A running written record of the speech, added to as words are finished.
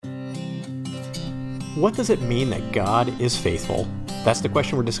What does it mean that God is faithful? That's the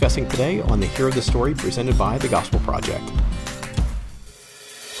question we're discussing today on the Hero of the Story presented by The Gospel Project.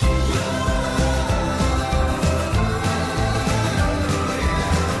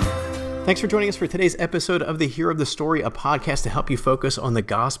 Thanks for joining us for today's episode of The Hero of the Story, a podcast to help you focus on the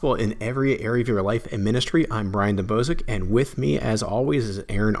gospel in every area of your life and ministry. I'm Brian Dembowczyk, and with me, as always, is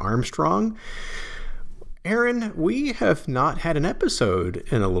Aaron Armstrong. Aaron, we have not had an episode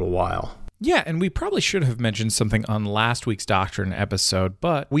in a little while. Yeah, and we probably should have mentioned something on last week's Doctrine episode,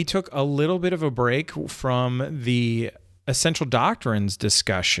 but we took a little bit of a break from the Essential Doctrines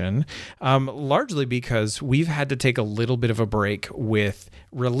discussion, largely because we've had to take a little bit of a break with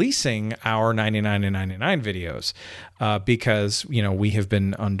releasing our 99 and 99 videos because, we have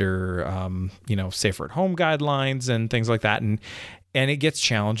been under, safer at home guidelines and things like that, and it gets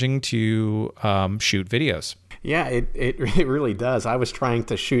challenging to shoot videos. Yeah, it really does. I was trying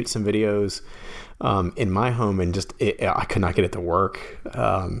to shoot some videos in my home and I could not get it to work.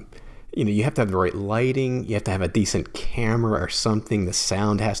 You have to have the right lighting. You have to have a decent camera or something. The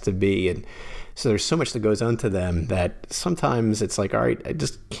sound has to be. And so there's so much that goes into them that sometimes it's like, all right, I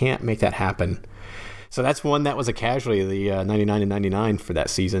just can't make that happen. So that's one that was a casualty of the 99 and 99 for that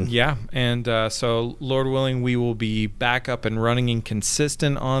season. Yeah, and so Lord willing, we will be back up and running and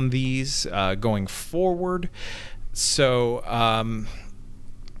consistent on these going forward. So, so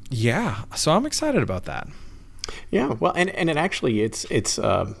I'm excited about that. Yeah, well, and it actually it's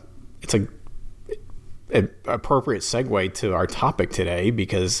an appropriate segue to our topic today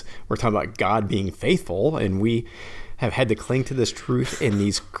because we're talking about God being faithful, and we have had to cling to this truth in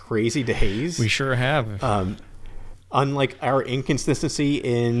these crazy days. We sure have. Unlike our inconsistency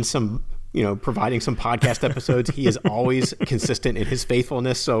in some, providing some podcast episodes, he is always consistent in his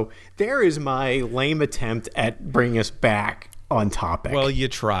faithfulness. So there is my lame attempt at bringing us back on topic. Well, you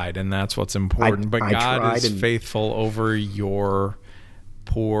tried, and that's what's important. But God is faithful over your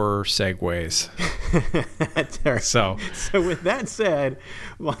poor segues. That's right. So with that said,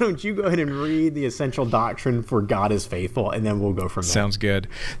 why don't you go ahead and read the essential doctrine for God is faithful, and then we'll go from there. Sounds good.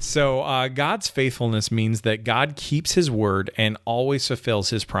 So God's faithfulness means that God keeps his word and always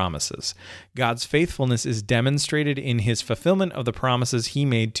fulfills his promises. God's faithfulness is demonstrated in his fulfillment of the promises he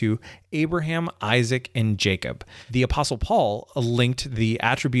made to Abraham, Isaac, and Jacob. The Apostle Paul linked the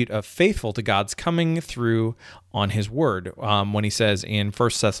attribute of faithful to God's coming through on his word when he says in 1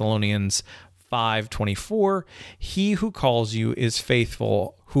 Thessalonians 5:24, he who calls you is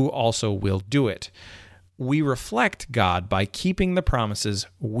faithful, who also will do it. We reflect God by keeping the promises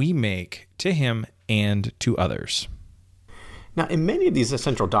we make to him and to others. Now, in many of these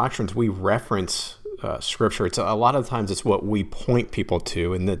essential doctrines, we reference Scripture. It's a lot of times it's what we point people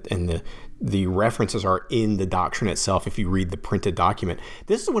to, and the references are in the doctrine itself. If you read the printed document,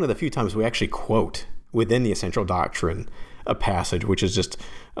 this is one of the few times we actually quote within the essential doctrine a passage, which is just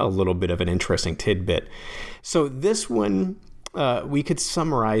a little bit of an interesting tidbit. So this one we could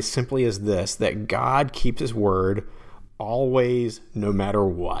summarize simply as this: that God keeps his word always, no matter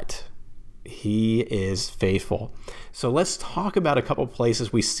what. He is faithful. So let's talk about a couple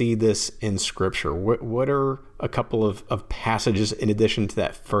places we see this in Scripture. What are a couple of passages in addition to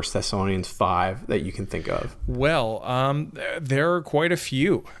that 1 Thessalonians 5 that you can think of? Well, there are quite a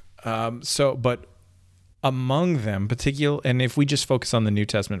few. But among them, and if we just focus on the New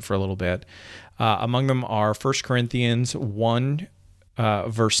Testament for a little bit, among them are 1 Corinthians 1,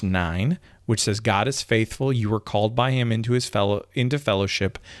 verse 9, which says, God is faithful. You were called by him into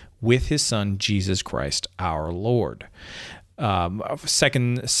fellowship with his Son, Jesus Christ, our Lord. 2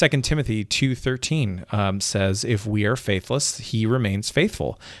 Timothy 2:13 says, if we are faithless, he remains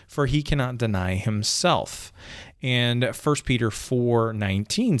faithful, for he cannot deny himself. And 1 Peter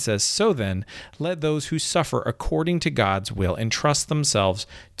 4:19 says, so then, let those who suffer according to God's will entrust themselves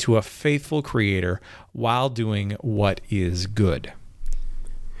to a faithful Creator while doing what is good.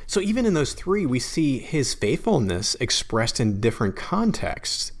 So even in those three, we see his faithfulness expressed in different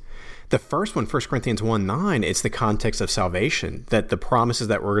contexts. The first one, 1 Corinthians 1:9, it's the context of salvation, that the promises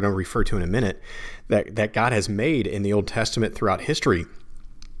that we're going to refer to in a minute, that God has made in the Old Testament throughout history,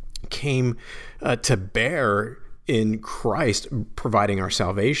 came to bear in Christ providing our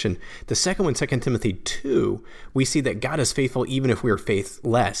salvation. The second one, 2 Timothy 2, we see that God is faithful even if we are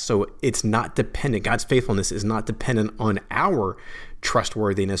faithless. So it's not dependent. God's faithfulness is not dependent on our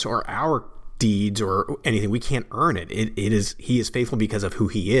trustworthiness or our deeds or anything. We can't earn it. He is faithful because of who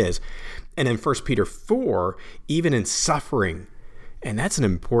he is. And then 1 Peter 4, even in suffering, and that's an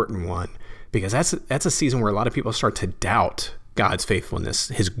important one because that's a season where a lot of people start to doubt God's faithfulness,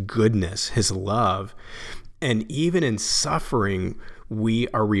 his goodness, his love. And even in suffering, we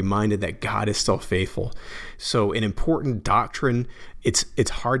are reminded that God is still faithful. So an important doctrine, it's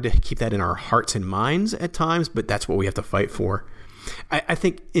hard to keep that in our hearts and minds at times, but that's what we have to fight for. I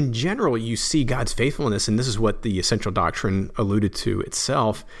think in general, you see God's faithfulness, and this is what the essential doctrine alluded to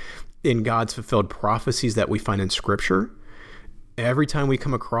itself, in God's fulfilled prophecies that we find in Scripture. Every time we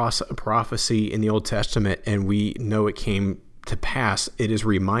come across a prophecy in the Old Testament and we know it came to pass, it is a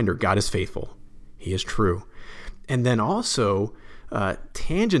reminder God is faithful. He is true. And then also,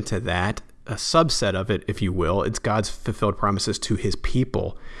 tangent to that, a subset of it, if you will, it's God's fulfilled promises to his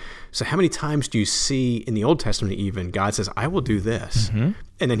people. So how many times do you see in the Old Testament even, God says, I will do this, and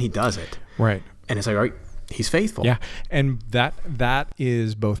then he does it. Right. And it's like, all right, he's faithful. Yeah. And that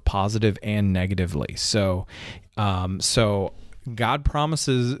is both positive and negatively. So God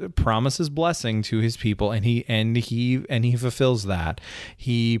promises blessing to his people, and he fulfills that.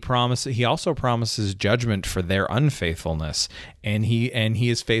 He also promises judgment for their unfaithfulness, and he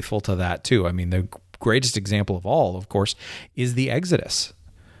is faithful to that too. I mean, the greatest example of all, of course, is the Exodus.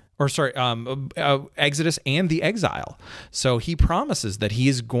 Exodus and the exile. So he promises that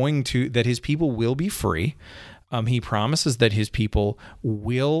that his people will be free. He promises that his people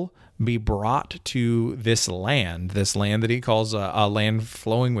will be brought to this land that he calls a land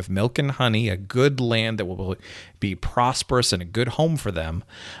flowing with milk and honey, a good land that will be prosperous and a good home for them,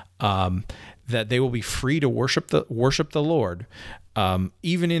 that they will be free to worship the Lord,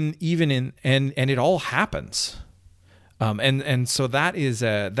 even in it all happens. And so that is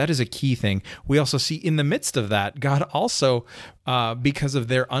a key thing. We also see in the midst of that, God also, because of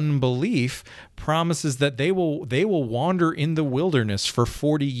their unbelief, promises that they will wander in the wilderness for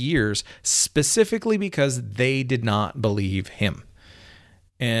 40 years, specifically because they did not believe him.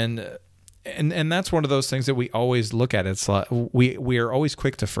 And that's one of those things that we always look at. It's like we are always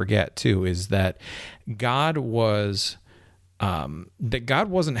quick to forget too, is that God wasn't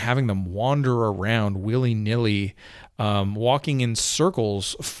having them wander around willy-nilly, walking in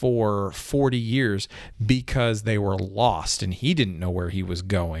circles for 40 years because they were lost and he didn't know where he was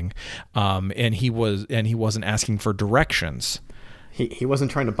going. And he wasn't asking for directions. He wasn't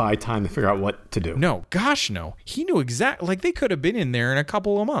trying to buy time to figure out what to do. No, gosh, no. He knew exactly, like they could have been in there in a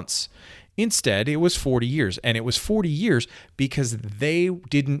couple of months. Instead, it was 40 years, and it was 40 years because they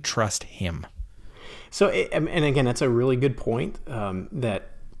didn't trust him. So, and again, that's a really good point, that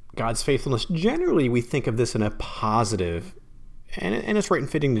God's faithfulness, generally we think of this in a positive, and it's right and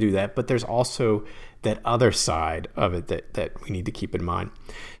fitting to do that, but there's also that other side of it that we need to keep in mind.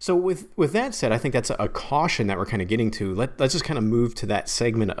 So with that said, I think that's a caution that we're kind of getting to. Let's just kind of move to that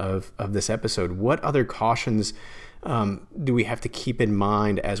segment of this episode. What other cautions do we have to keep in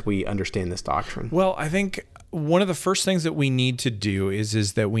mind as we understand this doctrine? Well, I think one of the first things that we need to do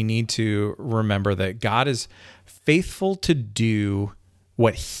is that we need to remember that God is faithful to do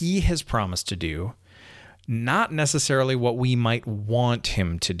what he has promised to do, not necessarily what we might want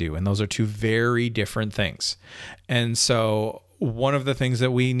him to do. And those are two very different things. And so one of the things that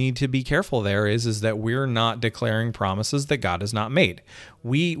we need to be careful there is that we're not declaring promises that God has not made.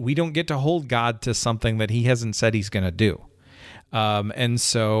 We don't get to hold God to something that he hasn't said he's going to do. And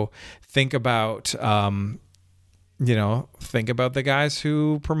so think about the guys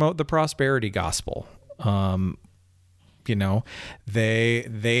who promote the prosperity gospel.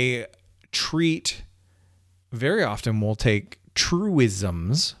 They treat, very often will take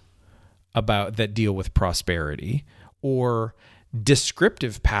truisms about that deal with prosperity, or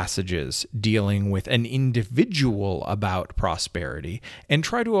descriptive passages dealing with an individual about prosperity, and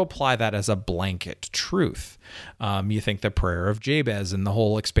try to apply that as a blanket truth. You think the prayer of Jabez and the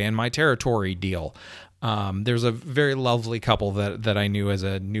whole expand my territory deal. There's a very lovely couple that I knew as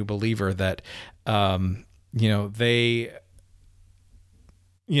a new believer that, they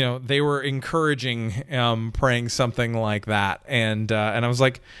were encouraging praying something like that, and I was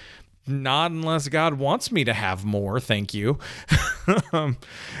like, not unless God wants me to have more, thank you.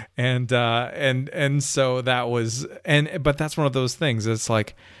 and so that was, but that's one of those things. It's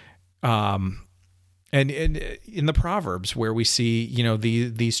like, and in the Proverbs where we see,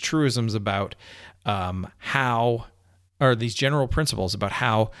 these truisms about how, or these general principles about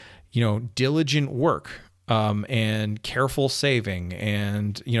how, diligent work, and careful saving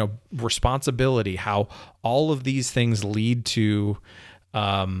and, responsibility, how all of these things lead to,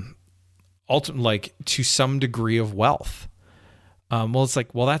 ultimately, to some degree of wealth. It's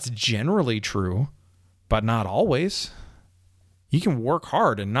like, well, that's generally true, but not always. You can work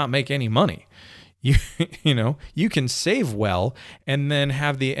hard and not make any money. You can save well and then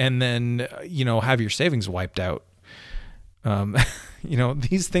have your savings wiped out.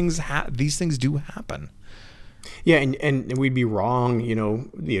 These things do happen. Yeah, and we'd be wrong.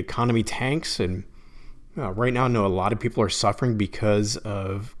 The economy tanks, and right now I know a lot of people are suffering because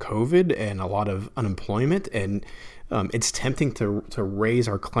of COVID and a lot of unemployment, and it's tempting to raise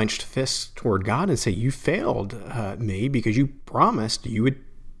our clenched fists toward God and say, you failed me because you promised you would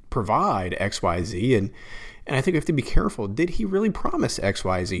provide X, Y, Z, and I think we have to be careful. Did he really promise X,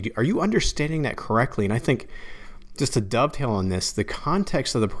 Y, Z? Are you understanding that correctly? And I think, just to dovetail on this, the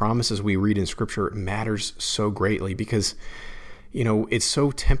context of the promises we read in Scripture matters so greatly because, it's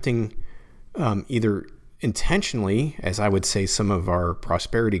so tempting, either intentionally, as I would say some of our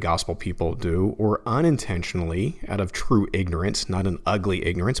prosperity gospel people do, or unintentionally, out of true ignorance, not an ugly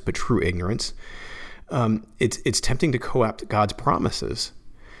ignorance, but true ignorance. It's tempting to co-opt God's promises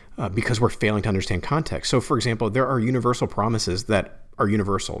because we're failing to understand context. So, for example, there are universal promises that are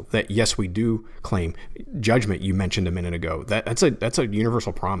universal, that yes, we do claim. Judgment, you mentioned a minute ago, that's a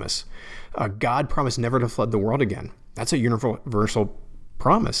universal promise. God promised never to flood the world again. That's a universal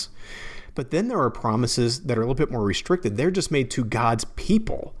promise. But then there are promises that are a little bit more restricted. They're just made to God's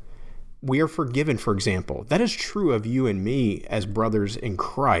people. We are forgiven, for example. That is true of you and me as brothers in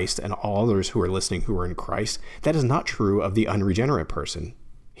Christ and all others who are listening who are in Christ. That is not true of the unregenerate person.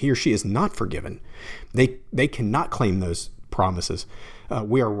 He or she is not forgiven. They cannot claim those promises.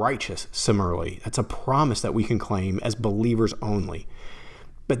 We are righteous, similarly. That's a promise that we can claim as believers only.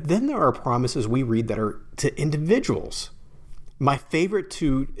 But then there are promises we read that are to individuals. My favorite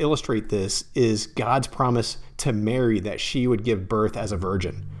to illustrate this is God's promise to Mary that she would give birth as a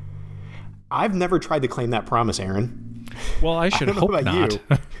virgin. I've never tried to claim that promise, Aaron. Well, I should hope not.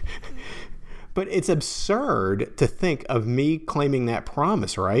 But it's absurd to think of me claiming that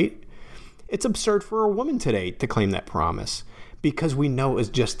promise, right? It's absurd for a woman today to claim that promise because we know it's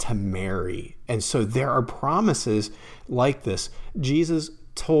just to Mary. And so there are promises like this. Jesus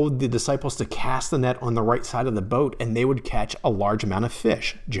told the disciples to cast the net on the right side of the boat and they would catch a large amount of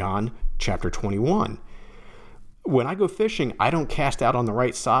fish. John chapter 21. When I go fishing, I don't cast out on the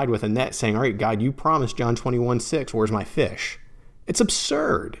right side with a net saying, all right, God, you promised John 21:6, where's my fish? It's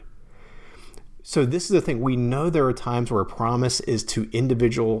absurd. So this is the thing. We know there are times where a promise is to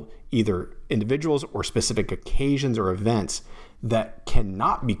either individuals or specific occasions or events that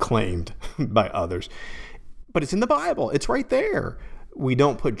cannot be claimed by others. But it's in the Bible. It's right there. We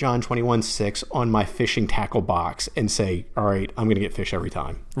don't put John 21:6 on my fishing tackle box and say, all right, I'm going to get fish every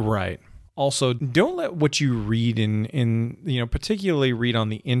time. Right. Also, don't let what you read in particularly read on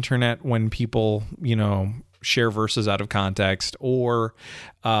the internet when people, share verses out of context or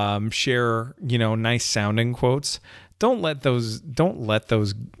share, nice sounding quotes. Don't let those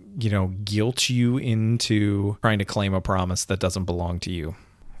guilt you into trying to claim a promise that doesn't belong to you.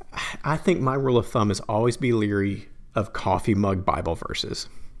 I think my rule of thumb is always be leery of coffee mug Bible verses.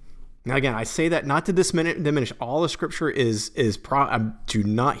 Now, again, I say that not to diminish all the Scripture do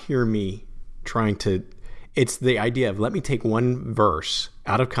not hear me trying to. It's the idea of let me take one verse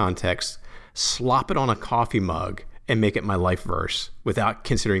out of context, slop it on a coffee mug, and make it my life verse without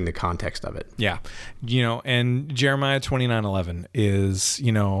considering the context of it. Yeah. And Jeremiah 29:11 is,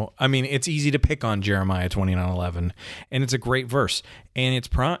 it's easy to pick on Jeremiah 29:11, and it's a great verse. And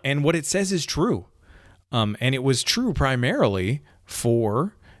and what it says is true. And it was true primarily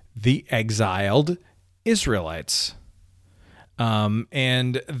for the exiled Israelites.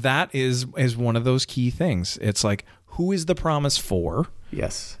 And that is one of those key things. It's like, who is the promise for?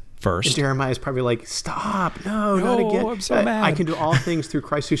 Yes. First. And Jeremiah is probably like, stop. No, not again. I'm so mad. I can do all things through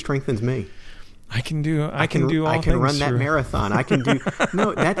Christ who strengthens me. I can do all things. I can run that marathon. I can do.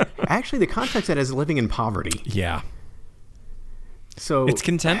 No, that actually the context of that is living in poverty. Yeah. So it's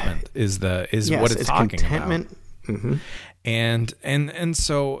contentment is what it's talking contentment. about. Mm-hmm. And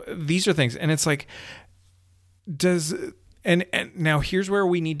so these are things, and it's like, and now here's where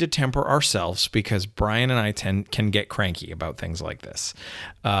we need to temper ourselves because Brian and I can get cranky about things like this.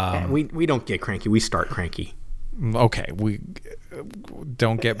 We don't get cranky. We start cranky. Okay, we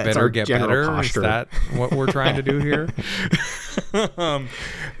don't get better, get better. Posture. Is that what we're trying to do here?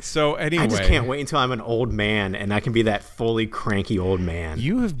 So anyway, I just can't wait until I'm an old man and I can be that fully cranky old man.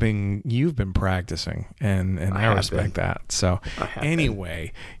 You've been practicing, and I respect that. So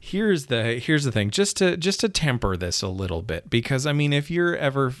anyway, here's the thing. Just to temper this a little bit, because I mean, if you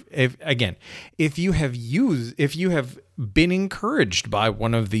have been encouraged by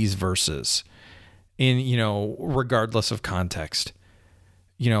one of these verses, regardless of context,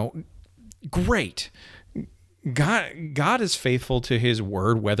 great. God is faithful to his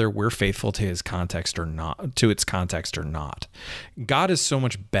word, whether we're faithful to his context or not, to its context or not. God is so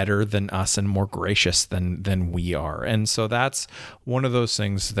much better than us and more gracious than we are. And so that's one of those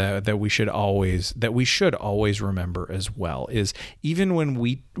things that we should always remember as well, is even when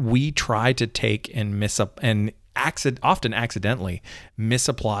we try to take and often accidentally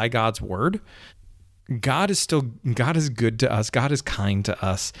misapply God's word, God is good to us. God is kind to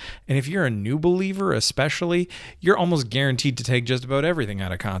us. And if you're a new believer, especially, you're almost guaranteed to take just about everything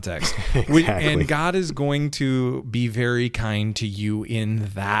out of context. Exactly. And God is going to be very kind to you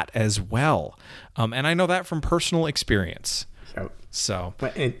in that as well. And I know that from personal experience. So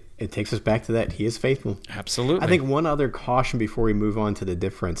But it takes us back to that. He is faithful. Absolutely. I think one other caution before we move on to the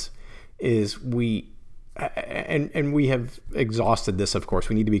difference is we have exhausted this, of course.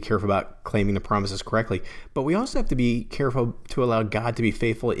 We need to be careful about claiming the promises correctly, but we also have to be careful to allow God to be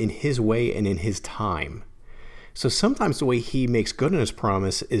faithful in his way and in his time. So sometimes the way he makes good on his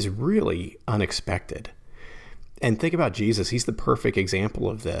promise is really unexpected. And think about Jesus. He's the perfect example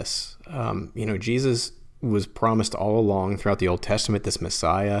of this. Jesus was promised all along throughout the Old Testament, this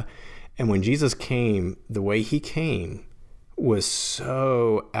Messiah. And when Jesus came, the way he came was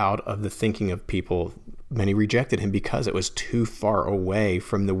so out of the thinking of people. Many rejected him because it was too far away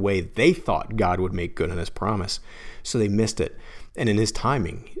from the way they thought God would make good on his promise. So they missed it. And in his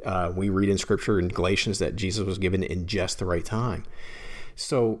timing, we read in Scripture in Galatians that Jesus was given in just the right time.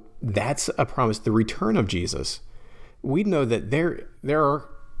 So that's a promise. The return of Jesus, we know that there are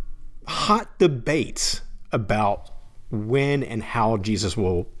hot debates about when and how Jesus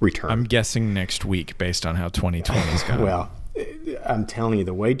will return. I'm guessing next week based on how 2020's gone. Well, I'm telling you,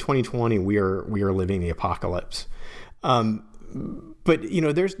 the way 2020, we are living the apocalypse. But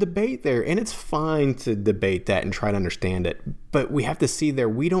there's debate there, and it's fine to debate that and try to understand it. But we have to see there,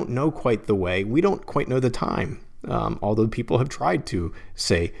 we don't know quite the way. We don't quite know the time. Although people have tried to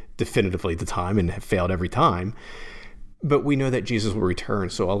say definitively the time and have failed every time. But we know that Jesus will return.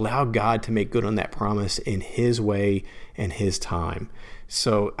 So allow God to make good on that promise in his way and his time.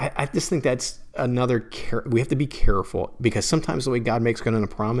 So I just think that's another we have to be careful, because sometimes the way God makes good on a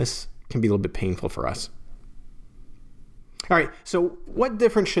promise can be a little bit painful for us. All right, so what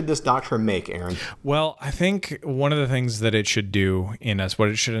difference should this doctrine make, Aaron? Well, I think one of the things that it should do in us, what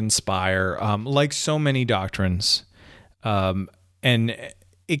it should inspire, like so many doctrines, and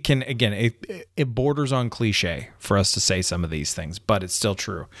it can, again, it borders on cliche for us to say some of these things, but it's still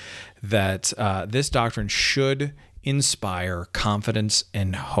true that this doctrine should inspire confidence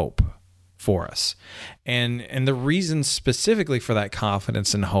and hope for us. And the reason specifically for that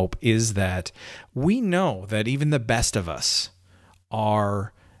confidence and hope is that we know that even the best of us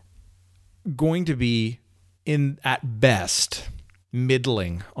are going to be at best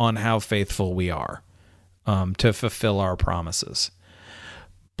middling on how faithful we are to fulfill our promises.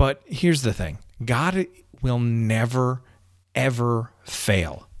 But here's the thing. God will never, ever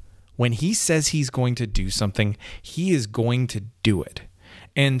fail. When he says he's going to do something, he is going to do it.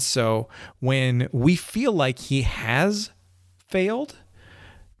 And so when we feel like he has failed,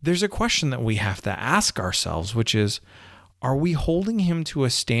 there's a question that we have to ask ourselves, which is, are we holding him to a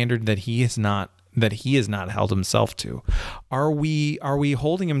standard that he has not held himself to? Are we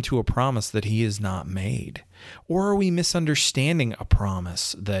holding him to a promise that he has not made? Or are we misunderstanding a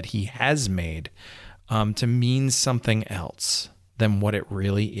promise that he has made to mean something else than what it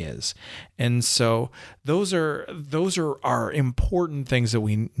really is? And so those are our important things that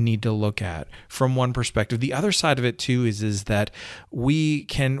we need to look at from one perspective. The other side of it too is that we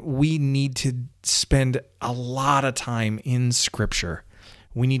need to spend a lot of time in Scripture.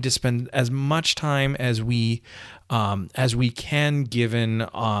 We need to spend as much time as we can, given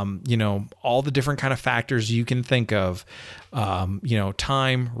all the different kind of factors you can think of,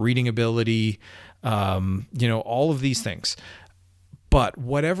 time, reading ability, all of these things. But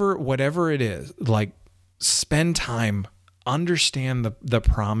whatever it is, like, spend time, understand the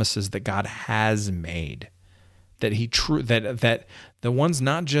promises that God has made, that that the ones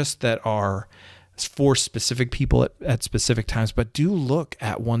not just that are for specific people at specific times, but do look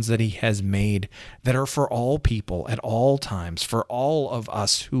at ones that he has made that are for all people at all times, for all of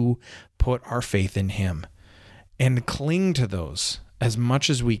us who put our faith in him, and cling to those as much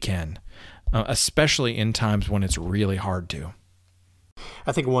as we can, especially in times when it's really hard to.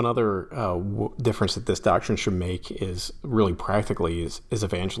 I think one other difference that this doctrine should make is really practically is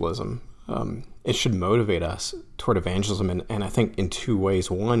evangelism. It should motivate us toward evangelism, and I think in two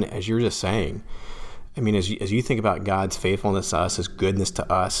ways. One, as you're just saying, I mean, as you think about God's faithfulness to us, his goodness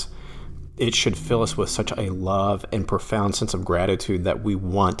to us, it should fill us with such a love and profound sense of gratitude that we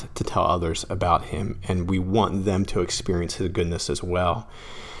want to tell others about him, and we want them to experience his goodness as well.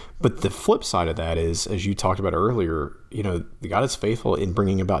 But the flip side of that is, as you talked about earlier, God is faithful in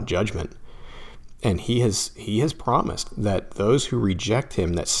bringing about judgment. And he has promised that those who reject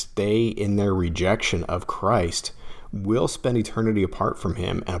him, that stay in their rejection of Christ, will spend eternity apart from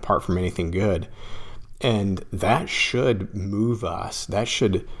him and apart from anything good. And that should move us. That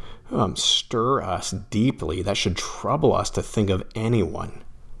should stir us deeply. That should trouble us to think of anyone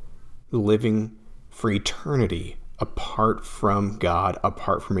living for eternity apart from God,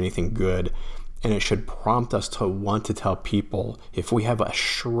 apart from anything good. And it should prompt us to want to tell people, if we have a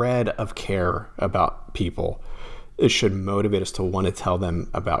shred of care about people, it should motivate us to want to tell them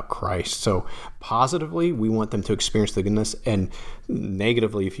about Christ. So positively, we want them to experience the goodness, and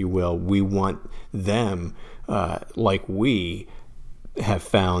negatively, if you will, we want them, like we have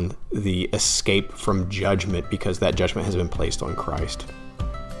found, the escape from judgment, because that judgment has been placed on Christ.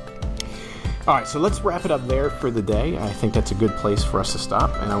 All right, so let's wrap it up there for the day. I think that's a good place for us to stop.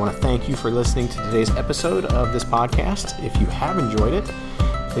 And I want to thank you for listening to today's episode of this podcast. If you have enjoyed it,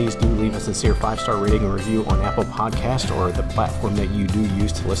 please do leave a sincere 5-star rating and review on Apple Podcast or the platform that you do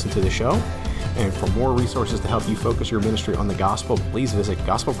use to listen to the show. And for more resources to help you focus your ministry on the gospel, please visit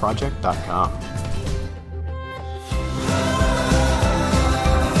gospelproject.com.